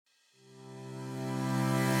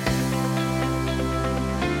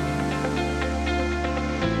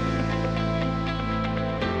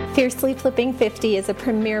Fiercely Flipping 50 is a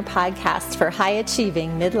premier podcast for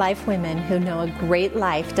high-achieving midlife women who know a great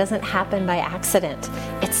life doesn't happen by accident.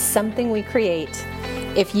 It's something we create.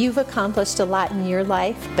 If you've accomplished a lot in your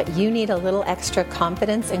life, but you need a little extra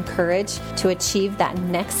confidence and courage to achieve that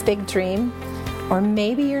next big dream, or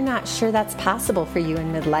maybe you're not sure that's possible for you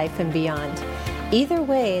in midlife and beyond, either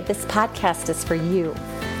way, this podcast is for you.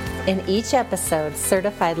 In each episode,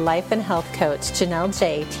 certified life and health coach Janelle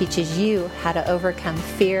J teaches you how to overcome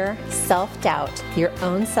fear, self-doubt, your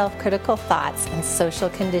own self-critical thoughts, and social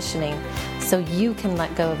conditioning so you can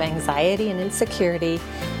let go of anxiety and insecurity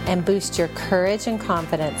and boost your courage and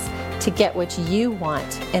confidence to get what you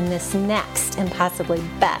want in this next and possibly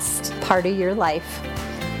best part of your life.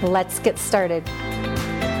 Let's get started.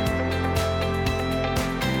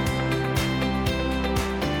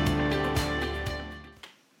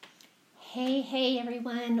 Hey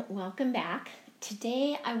everyone, welcome back.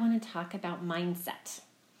 Today I want to talk about mindset.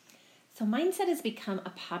 So mindset has become a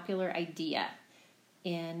popular idea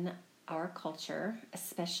in our culture,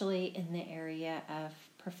 especially in the area of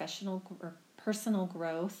professional or personal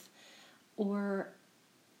growth or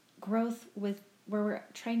growth with where we're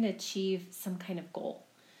trying to achieve some kind of goal,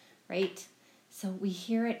 right? So we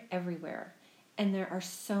hear it everywhere. And there are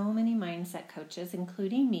so many mindset coaches,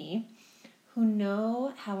 including me, who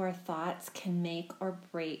know how our thoughts can make or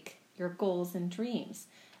break your goals and dreams.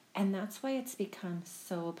 And that's why it's become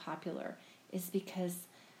so popular, is because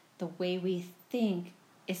the way we think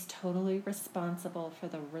is totally responsible for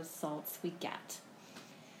the results we get.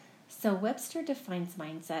 So Webster defines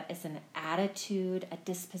mindset as an attitude, a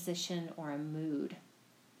disposition, or a mood.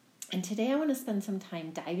 And today I want to spend some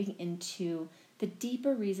time diving into the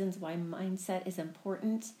deeper reasons why mindset is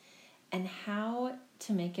important and how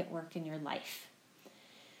to make it work in your life.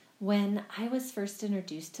 When I was first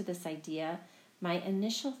introduced to this idea, my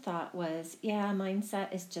initial thought was,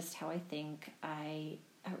 mindset is just how I think. I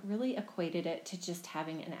really equated it to just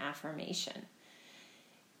having an affirmation.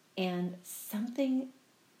 And something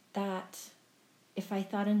that if I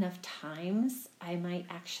thought enough times, I might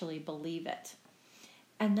actually believe it.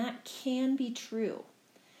 And that can be true.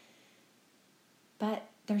 But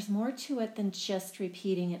there's more to it than just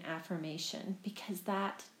repeating an affirmation, because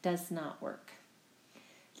that does not work.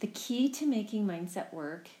 The key to making mindset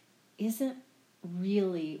work isn't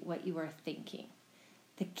really what you are thinking.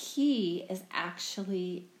 The key is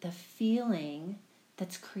actually the feeling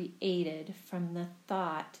that's created from the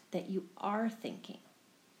thought that you are thinking.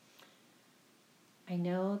 I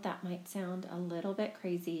know that might sound a little bit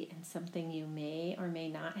crazy and something you may or may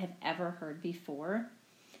not have ever heard before.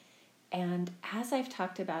 And as I've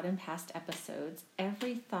talked about in past episodes,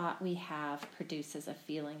 every thought we have produces a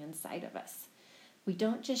feeling inside of us. We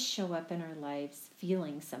don't just show up in our lives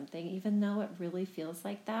feeling something, even though it really feels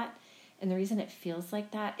like that. And the reason it feels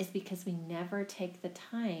like that is because we never take the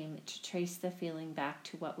time to trace the feeling back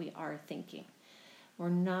to what we are thinking. We're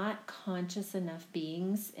not conscious enough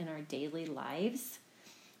beings in our daily lives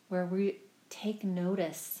where we take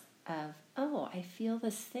notice of, I feel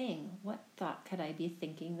this thing. What thought could I be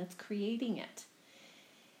thinking that's creating it?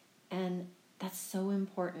 And that's so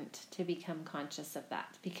important to become conscious of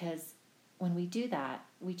that, because when we do that,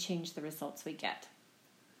 we change the results we get.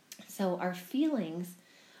 So our feelings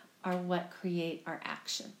are what create our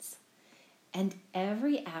actions. And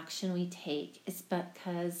every action we take is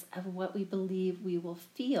because of what we believe we will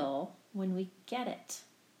feel when we get it.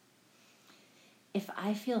 If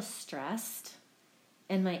I feel stressed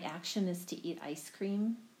and my action is to eat ice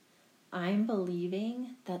cream, I'm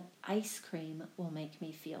believing that ice cream will make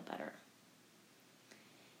me feel better.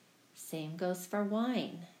 Same goes for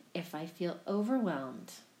wine. If I feel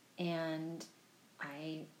overwhelmed and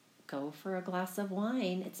I go for a glass of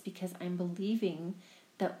wine, it's because I'm believing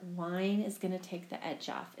that wine is going to take the edge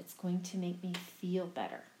off. It's going to make me feel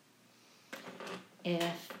better.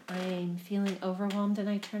 If I'm feeling overwhelmed and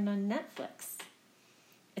I turn on Netflix,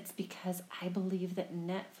 it's because I believe that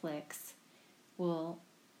Netflix will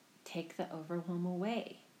take the overwhelm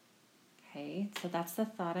away. Okay, so that's the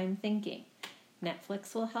thought I'm thinking.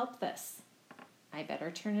 Netflix will help this. I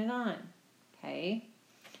better turn it on. Okay,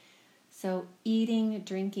 so eating,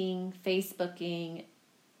 drinking, Facebooking,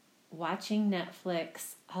 watching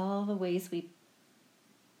Netflix, all the ways we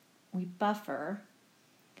buffer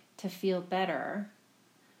to feel better,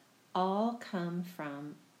 all come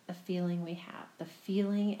from a feeling we have. The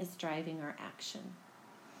feeling is driving our action.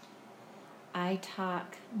 I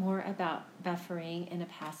talk more about buffering in a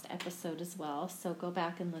past episode as well, so go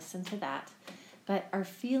back and listen to that. But our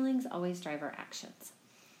feelings always drive our actions.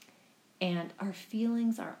 And our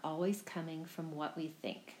feelings are always coming from what we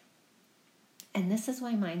think. And this is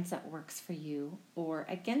why mindset works for you or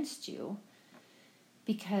against you,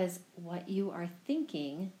 because what you are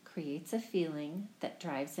thinking creates a feeling that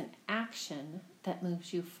drives an action that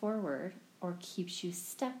moves you forward or keeps you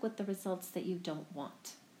stuck with the results that you don't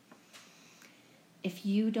want. If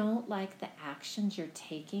you don't like the actions you're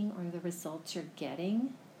taking or the results you're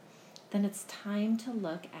getting, then it's time to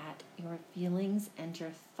look at your feelings and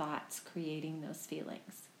your thoughts creating those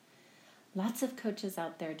feelings. Lots of coaches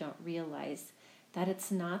out there don't realize that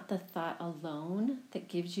it's not the thought alone that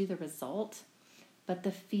gives you the result, but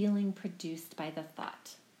the feeling produced by the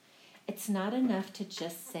thought. It's not enough to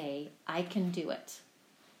just say, I can do it.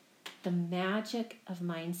 The magic of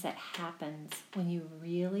mindset happens when you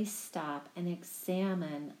really stop and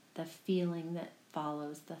examine the feeling that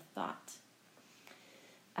follows the thought.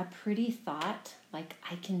 A pretty thought, like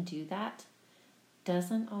I can do that,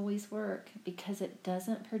 doesn't always work because it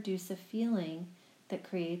doesn't produce a feeling that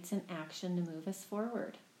creates an action to move us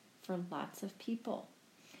forward for lots of people.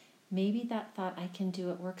 Maybe that thought, I can do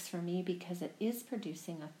it, works for me because it is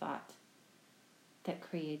producing a thought that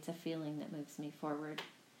creates a feeling that moves me forward.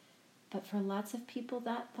 But for lots of people,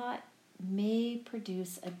 that thought may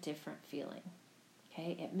produce a different feeling.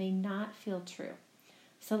 Okay, it may not feel true.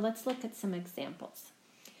 So let's look at some examples.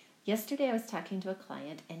 Yesterday I was talking to a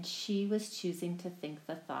client and she was choosing to think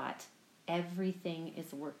the thought, everything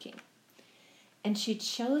is working. And she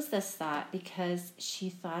chose this thought because she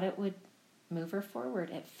thought it would move her forward.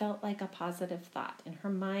 It felt like a positive thought. In her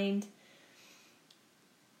mind,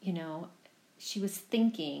 she was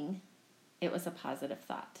thinking it was a positive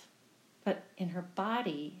thought. But in her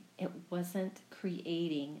body, it wasn't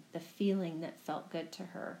creating the feeling that felt good to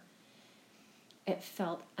her. It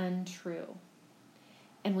felt untrue.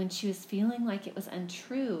 And when she was feeling like it was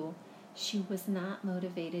untrue, she was not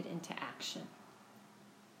motivated into action.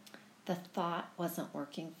 The thought wasn't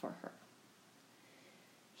working for her.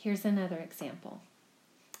 Here's another example.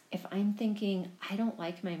 If I'm thinking, I don't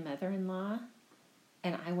like my mother-in-law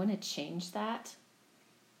and I want to change that,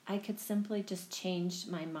 I could simply just change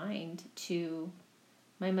my mind to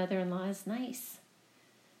my mother-in-law is nice.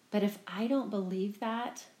 But if I don't believe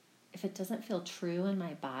that, if it doesn't feel true in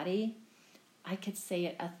my body, I could say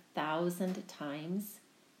it 1,000 times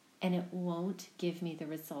and it won't give me the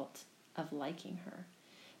result of liking her.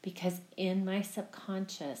 Because in my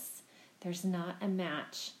subconscious, there's not a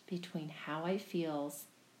match between how I feel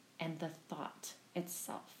and the thought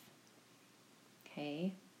itself.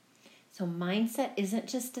 Okay? So mindset isn't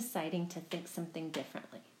just deciding to think something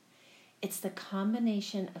differently. It's the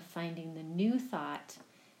combination of finding the new thought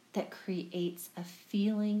that creates a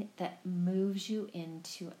feeling that moves you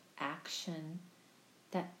into action,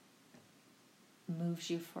 that moves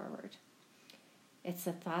you forward. It's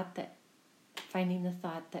finding the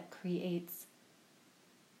thought that creates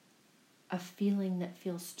a feeling that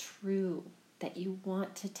feels true, that you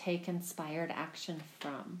want to take inspired action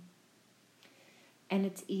from. And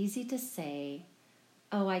it's easy to say,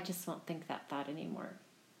 oh, I just won't think that thought anymore.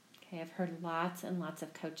 Okay, I've heard lots and lots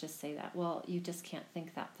of coaches say that. Well, you just can't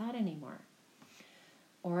think that thought anymore.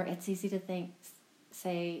 Or it's easy to think,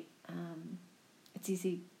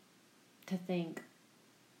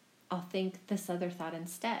 I'll think this other thought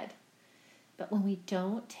instead. But when we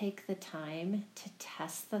don't take the time to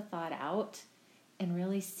test the thought out and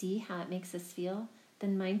really see how it makes us feel,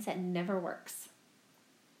 then mindset never works.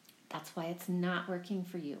 That's why it's not working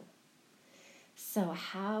for you. So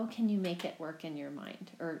how can you make it work in your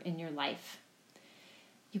mind or in your life?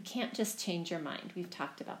 You can't just change your mind. We've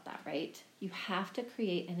talked about that, right? You have to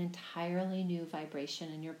create an entirely new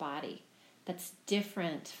vibration in your body that's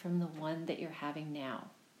different from the one that you're having now.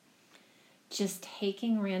 Just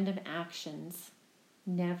taking random actions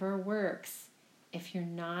never works if you're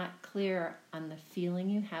not clear on the feeling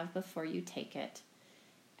you have before you take it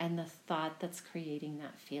and the thought that's creating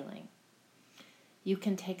that feeling. You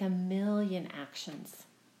can take 1,000,000 actions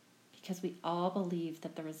because we all believe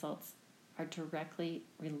that the results are directly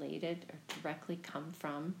related or directly come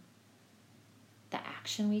from the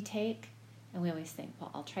action we take. And we always think,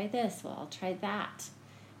 well, I'll try this, well, I'll try that.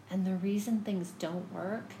 And the reason things don't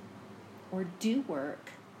work or do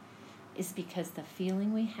work is because the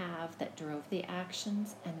feeling we have that drove the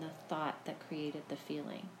actions and the thought that created the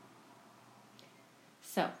feeling.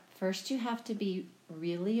 So first you have to be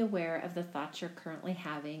really aware of the thoughts you're currently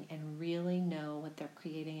having and really know what they're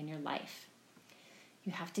creating in your life.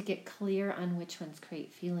 You have to get clear on which ones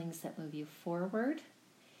create feelings that move you forward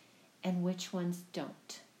and which ones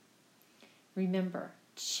don't. Remember,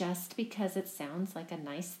 just because it sounds like a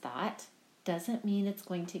nice thought doesn't mean it's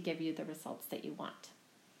going to give you the results that you want.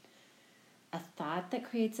 A thought that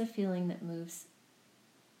creates a feeling that moves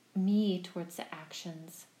me towards the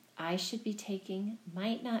actions I should be taking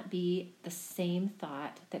might not be the same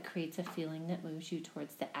thought that creates a feeling that moves you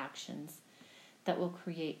towards the actions that will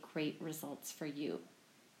create great results for you.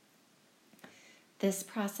 This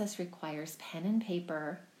process requires pen and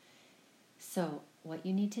paper. So what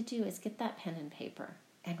you need to do is get that pen and paper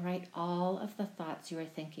and write all of the thoughts you are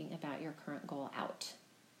thinking about your current goal out.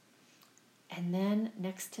 And then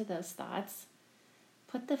next to those thoughts,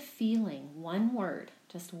 put the feeling, one word,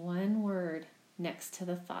 just one word next to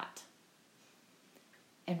the thought.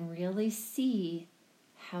 And really see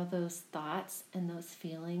how those thoughts and those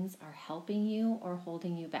feelings are helping you or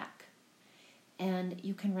holding you back. And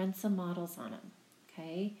you can run some models on them,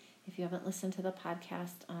 okay? If you haven't listened to the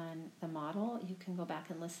podcast on the model, you can go back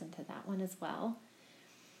and listen to that one as well.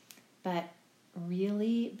 But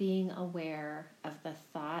really being aware of the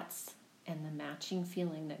thoughts and the matching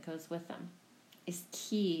feeling that goes with them is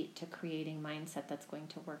key to creating mindset that's going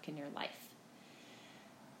to work in your life.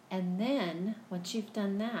 And then once you've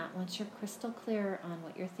done that, once you're crystal clear on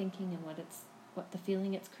what you're thinking and what the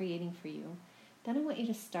feeling it's creating for you, then I want you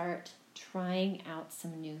to start trying out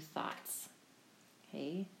some new thoughts.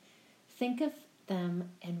 Okay? Think of them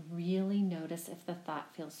and really notice if the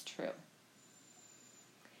thought feels true.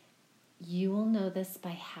 You will know this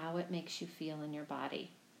by how it makes you feel in your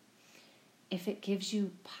body. If it gives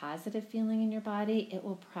you positive feeling in your body, it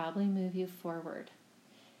will probably move you forward.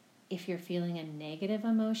 If you're feeling a negative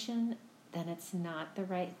emotion, then it's not the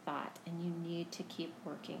right thought and you need to keep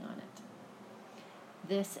working on it.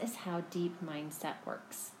 This is how deep mindset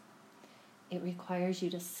works. It requires you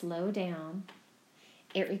to slow down.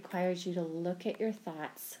 It requires you to look at your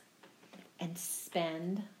thoughts and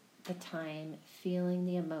spend the time feeling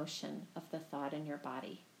the emotion of the thought in your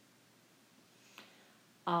body.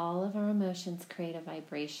 All of our emotions create a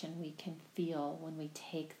vibration we can feel when we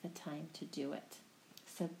take the time to do it.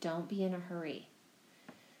 So don't be in a hurry.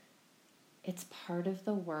 It's part of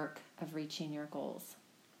the work of reaching your goals.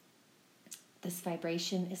 This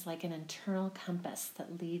vibration is like an internal compass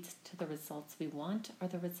that leads to the results we want or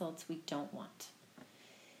the results we don't want.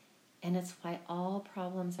 And it's why all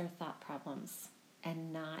problems are thought problems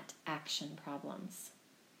and not action problems.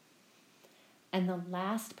 And the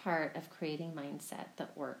last part of creating mindset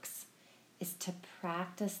that works is to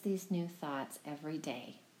practice these new thoughts every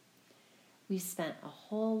day. We've spent a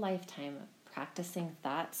whole lifetime practicing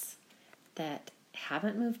thoughts that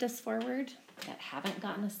haven't moved us forward, that haven't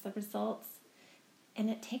gotten us the results. And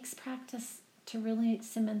it takes practice to really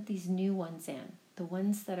cement these new ones in, the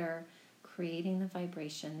ones that are creating the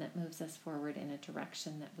vibration that moves us forward in a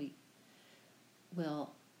direction that we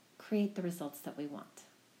will create the results that we want.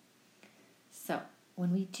 So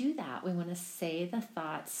when we do that, we want to say the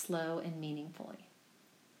thought slow and meaningfully.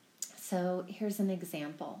 So here's an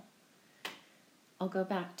example. I'll go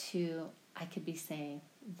back to, I could be saying,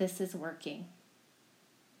 this is working.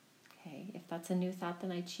 Okay, if that's a new thought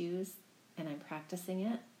that I choose and I'm practicing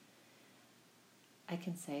it, I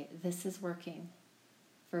can say, this is working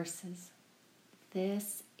versus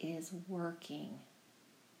this is working.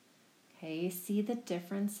 Okay, see the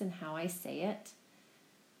difference in how I say it?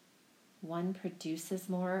 One produces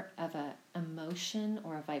more of an emotion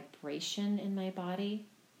or a vibration in my body,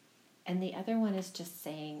 and the other one is just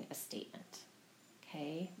saying a statement.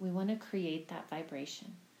 Okay, we want to create that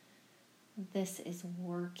vibration. This is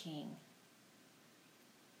working.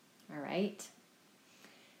 All right.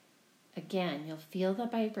 Again, you'll feel the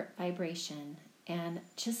vibration and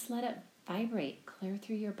just let it vibrate clear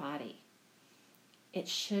through your body. It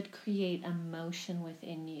should create emotion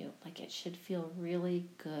within you. Like it should feel really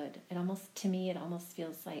good. To me, it almost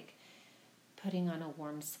feels like putting on a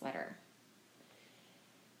warm sweater.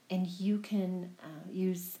 And you can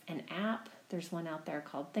use an app. There's one out there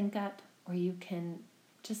called ThinkUp, or you can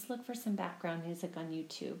just look for some background music on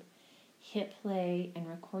YouTube. Hit play and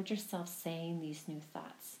record yourself saying these new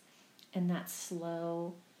thoughts in that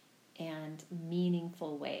slow and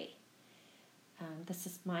meaningful way. This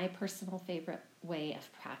is my personal favorite way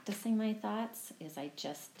of practicing my thoughts is I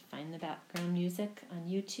just find the background music on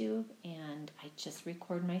YouTube and I just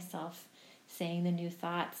record myself saying the new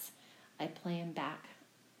thoughts. I play them back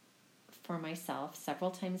for myself several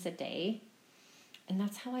times a day. And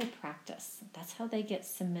that's how I practice. That's how they get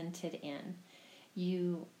cemented in.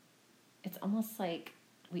 It's almost like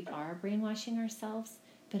we are brainwashing ourselves,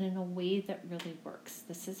 but in a way that really works.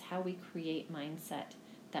 This is how we create mindset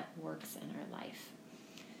that works in our life.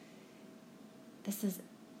 This is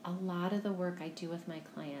a lot of the work I do with my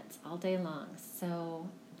clients all day long, so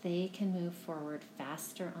they can move forward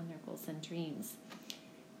faster on their goals and dreams.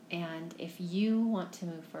 And if you want to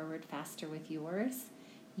move forward faster with yours,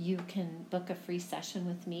 you can book a free session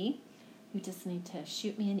with me. You just need to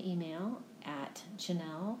shoot me an email at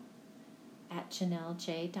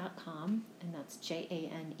janelle@janellej.com, and that's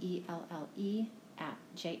JANELLE at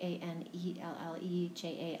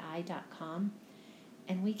JANELLEJAI.com,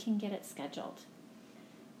 and we can get it scheduled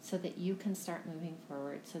so that you can start moving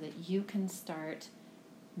forward, so that you can start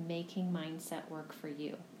making mindset work for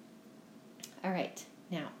you. All right,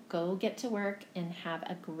 now go get to work and have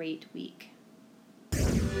a great week.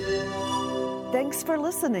 Thanks for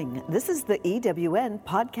listening. This is the EWN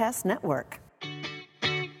Podcast Network.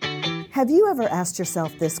 Have you ever asked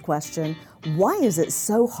yourself this question? Why is it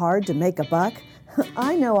so hard to make a buck?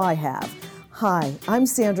 I know I have. Hi, I'm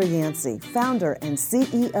Sandra Yancey, founder and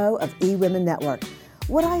CEO of eWomen Network.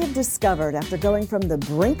 What I have discovered after going from the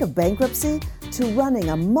brink of bankruptcy to running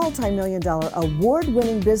a multi-million-dollar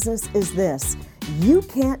award-winning business is this: you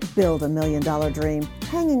can't build $1 million dream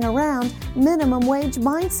hanging around minimum wage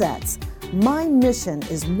mindsets. My mission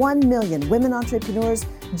is 1 million women entrepreneurs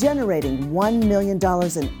generating $1 million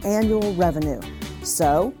in annual revenue.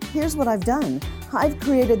 So here's what I've done. I've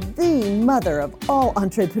created the mother of all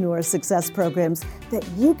entrepreneur success programs that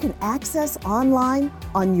you can access online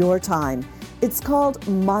on your time. It's called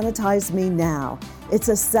Monetize Me Now. It's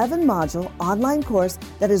a 7-module online course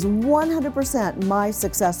that is 100% my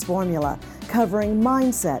success formula, covering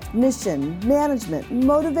mindset, mission, management,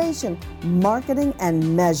 motivation, marketing,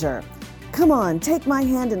 and measure. Come on, take my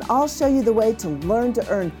hand and I'll show you the way to learn to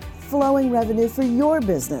earn flowing revenue for your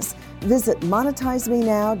business. Visit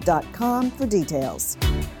monetizemenow.com for details.